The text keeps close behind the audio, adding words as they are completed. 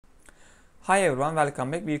Hi everyone, welcome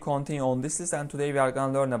back. We continue on this list and today we are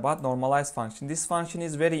going to learn about normalize function. This function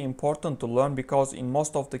is very important to learn because in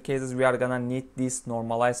most of the cases we are going to need this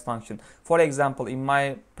normalize function. For example, in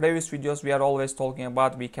my previous videos we are always talking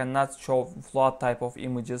about we cannot show float type of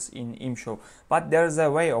images in ImShow. But there is a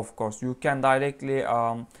way, of course. You can directly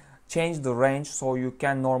change the range so you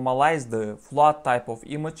can normalize the float type of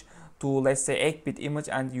image to, let's say, 8-bit image,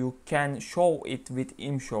 and you can show it with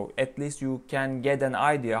ImShow. At least you can get an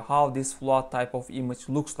idea how this float type of image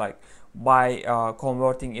looks like by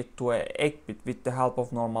converting it to a 8-bit with the help of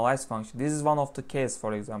normalize function. This is one of the cases,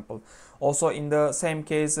 for example. Also in the same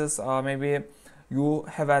cases, maybe you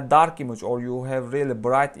have a dark image or you have really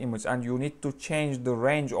bright image and you need to change the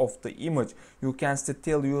range of the image. You can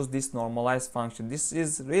still use this normalize function. This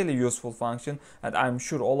is really useful function and I'm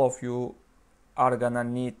sure all of you are gonna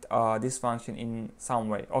need this function in some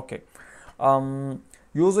way. Okay,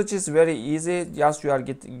 usage is very easy. Just you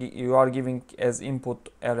are giving as input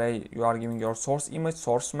array, you are giving your source image,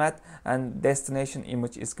 source math, and destination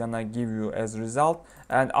image is gonna give you as result.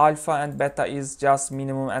 And alpha and beta is just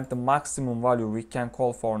minimum and the maximum value we can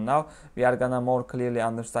call for now. We are gonna more clearly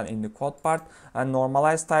understand in the code part. And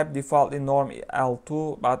normalize type defaultly norm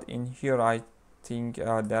L2, but in here I think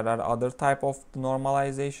there are other type of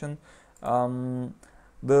normalization.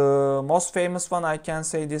 The most famous one I can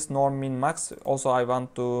say this norm min max. Also I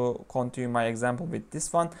want to continue my example with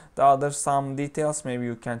this one. The other some details maybe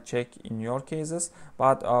you can check in your cases,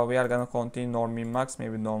 but we are gonna continue norm min max,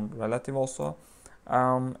 maybe norm relative also.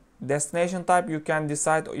 Destination type, you can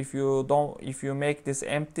decide if you make this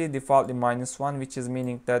empty, defaultly -1, which is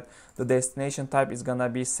meaning that the destination type is gonna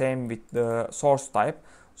be same with the source type.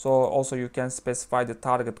 So also you can specify the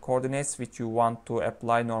target coordinates which you want to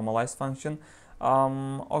apply normalize function.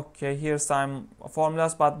 Okay, here's some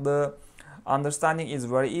formulas, but the understanding is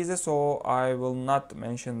very easy, so I will not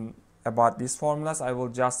mention about these formulas. I will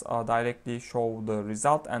just directly show the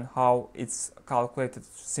result and how it's calculated.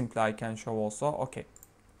 Simply I can show also. Okay,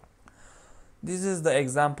 this is the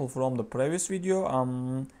example from the previous video.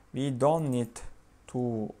 We don't need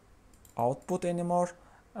to output anymore,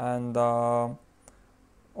 and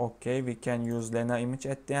okay, we can use linear image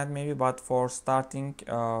at the end maybe, but for starting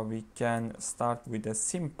we can start with a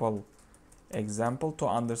simple example to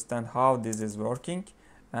understand how this is working.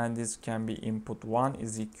 And this can be input 1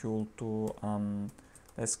 is equal to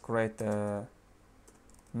let's create a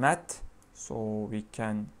math, so we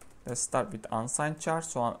can let's start with unsigned chart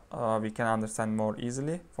so we can understand more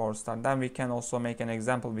easily for start. Then we can also make an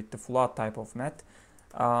example with the float type of math.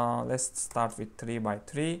 Let's start with 3 by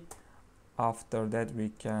 3. After that we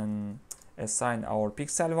can assign our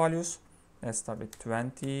pixel values. Let's start with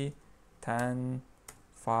 20, 10,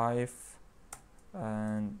 5,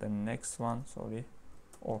 and the next one, sorry,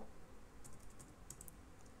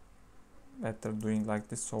 better doing like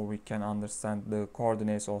this so we can understand the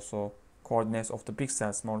coordinates, also coordinates of the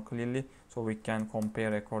pixels more clearly, so we can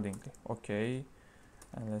compare accordingly. Okay,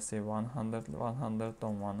 and let's say 100,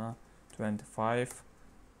 don't wanna 25,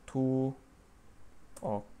 2.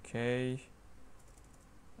 Okay,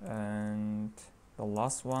 and the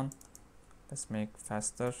last one, let's make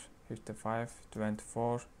faster, 55,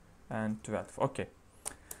 24, and 12. Okay,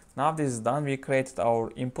 now this is done. We created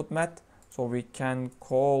our input math, so we can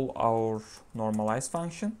call our normalize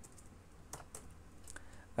function,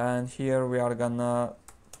 and here we are gonna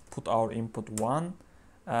put our input 1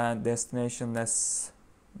 and destination. Let's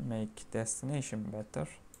make destination better,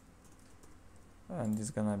 and this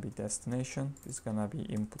is gonna be destination, this is gonna be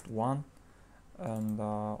input 1, and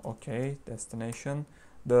okay, destination.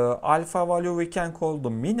 The alpha value we can call the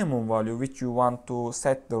minimum value which you want to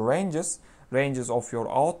set the ranges of your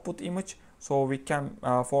output image. So we can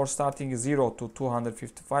for starting 0 to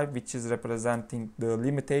 255, which is representing the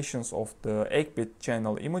limitations of the 8-bit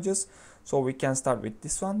channel images. So we can start with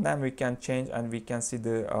this one, then we can change and we can see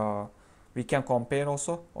the we can compare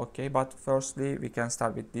also. Okay, but firstly we can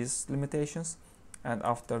start with these limitations, and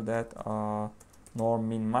after that norm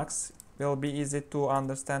min max will be easy to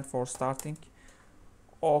understand for starting.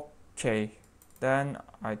 Okay, then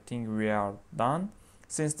I think we are done.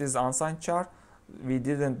 Since this is unsigned chart, we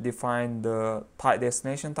didn't define the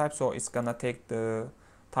destination type, so it's gonna take the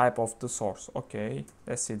type of the source. Okay,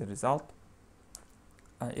 let's see the result.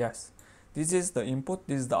 Yes, this is the input,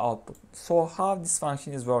 this is the output. So how this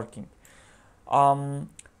function is working?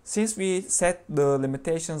 Since we set the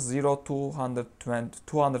limitations 0 to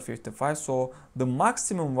 255, so the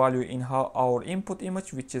maximum value in our input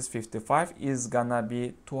image, which is 55, is gonna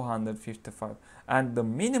be 255, and the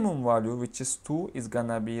minimum value, which is 2, is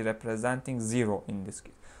gonna be representing 0 in this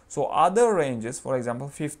case. So other ranges, for example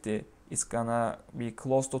 50, it's gonna be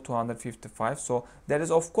close to 255. So there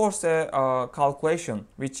is of course a calculation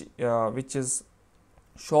which is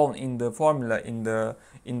shown in the formula in the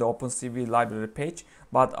OpenCV library page,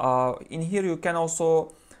 but in here you can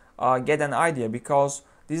also get an idea, because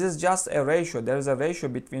this is just a ratio. There is a ratio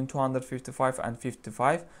between 255 and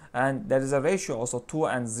 55, and there is a ratio also 2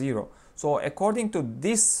 and 0. So according to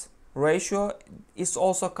this ratio, it's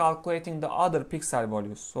also calculating the other pixel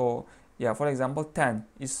values. So yeah, for example 10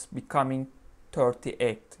 is becoming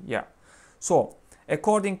 38. Yeah, so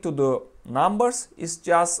according to the numbers, it's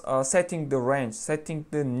just setting the range, setting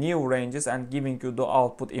the new ranges and giving you the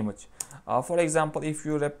output image. For example, if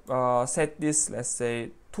you set this, let's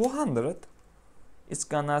say 200, it's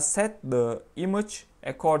gonna set the image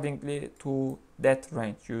accordingly to that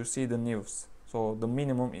range. You see the news. So the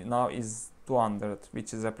minimum now is 200,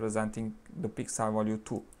 which is representing the pixel value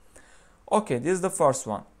 2. Okay, this is the first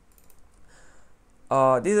one.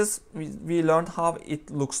 This is we learned how it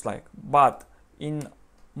looks like, but in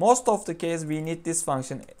most of the case we need this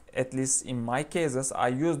function. At least in my cases, I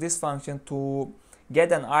use this function to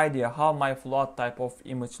get an idea how my float type of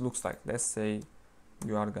image looks like. Let's say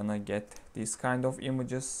you are gonna get this kind of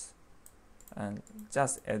images, and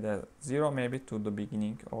just add a 0 maybe to the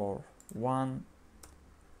beginning, or 1,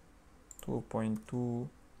 2.2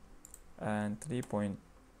 and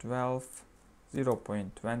 3.12,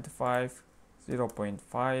 0.25,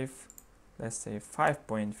 0.5, let's say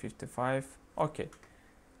 5.55. Okay,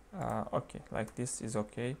 okay, like this is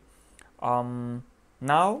okay.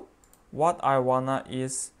 Now what I wanna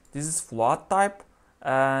is, this is float type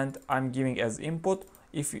and I'm giving as input.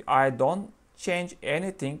 If I don't change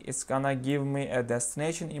anything, it's gonna give me a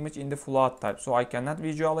destination image in the float type. So I cannot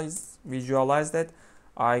visualize that.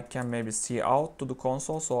 I can maybe see out to the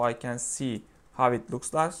console so I can see how it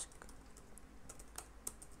looks like.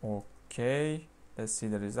 Okay, let's see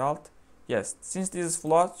the result. Yes, since this is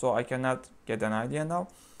float, so I cannot get an idea now,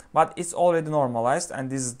 but it's already normalized and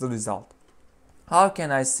this is the result. How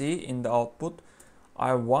can I see in the output?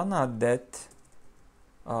 I wanna that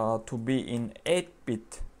to be in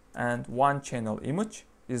 8-bit and 1 channel image.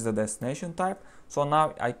 This is the destination type. So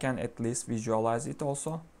now I can at least visualize it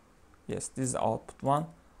also. Yes, this is output 1.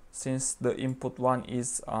 Since the input 1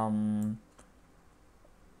 is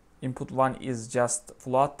just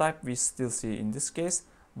float type, we still see in this case,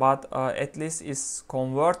 but at least is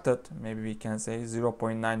converted. Maybe we can say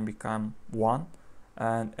 0.9 become 1,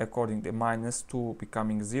 and according to -2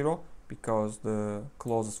 becoming 0, because the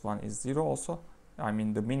closest one is 0 also. I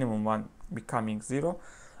mean the minimum one becoming 0.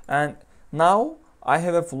 And now I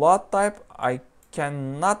have a float type. I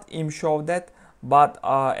cannot show that, but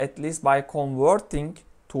at least by converting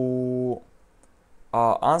to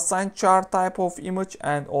unsigned chart type of image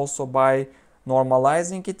and also by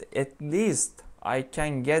normalizing it, at least I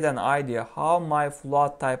can get an idea how my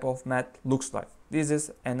float type of math looks like. This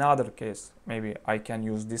is another case. Maybe I can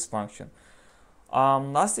use this function.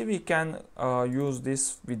 Lastly, we can use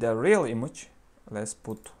this with a real image. Let's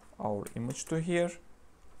put our image to here.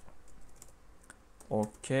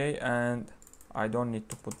 Okay, and I don't need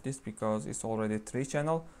to put this because it's already 3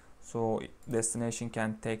 channel, so destination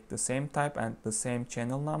can take the same type and the same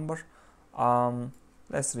channel number.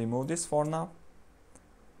 Let's remove this for now.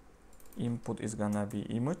 Input is gonna be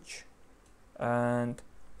image, and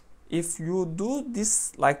if you do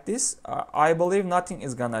this like this, I believe nothing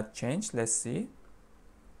is gonna change. Let's see.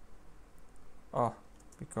 Oh,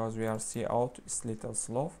 because we are see out, it's little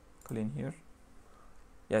slow. Clean here.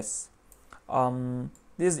 Yes.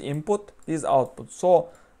 This input, this output. So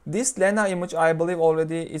this Lena image, I believe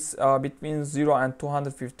already is between 0 and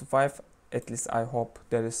 255. At least I hope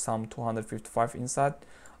there is some 255 inside.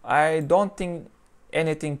 I don't think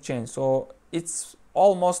anything changed, so it's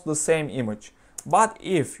almost the same image. But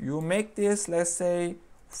if you make this, let's say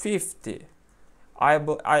 50,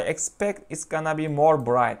 I expect it's gonna be more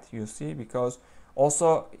bright, you see, because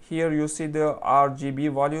also here you see the RGB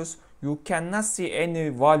values. You cannot see any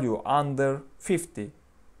value under 50.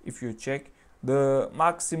 If you check the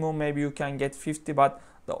maximum, maybe you can get 50, but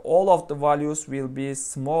all of the values will be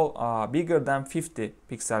small, bigger than 50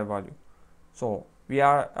 pixel value. So we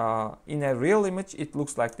are in a real image, it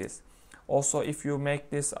looks like this. Also, if you make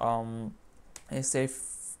this let's say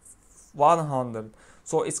 100,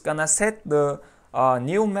 so it's gonna set the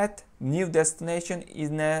new math, new destination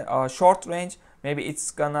in a short range. Maybe it's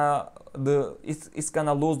gonna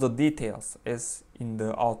lose the details as in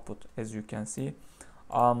the output, as you can see.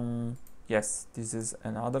 Yes, this is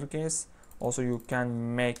another case. Also, you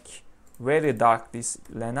can make very dark this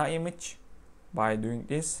Lena image by doing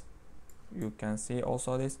this. You can see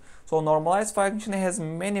also this. So normalize function has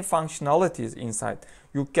many functionalities inside.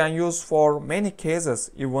 You can use for many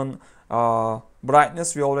cases. Even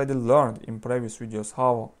brightness we already learned in previous videos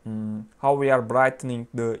how we are brightening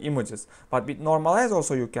the images. But with normalize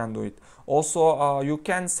also you can do it. Also you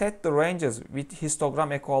can set the ranges with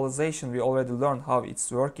histogram equalization. We already learned how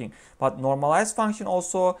it's working. But normalize function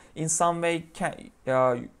also in some way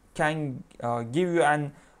can give you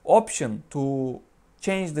an option to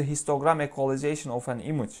change the histogram equalization of an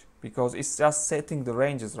image, because it's just setting the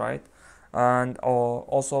ranges, right? And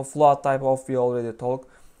also float type of we already talked.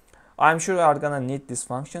 I'm sure you are gonna need this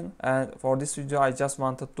function, and for this video I just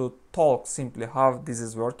wanted to talk simply how this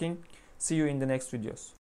is working. See you in the next videos.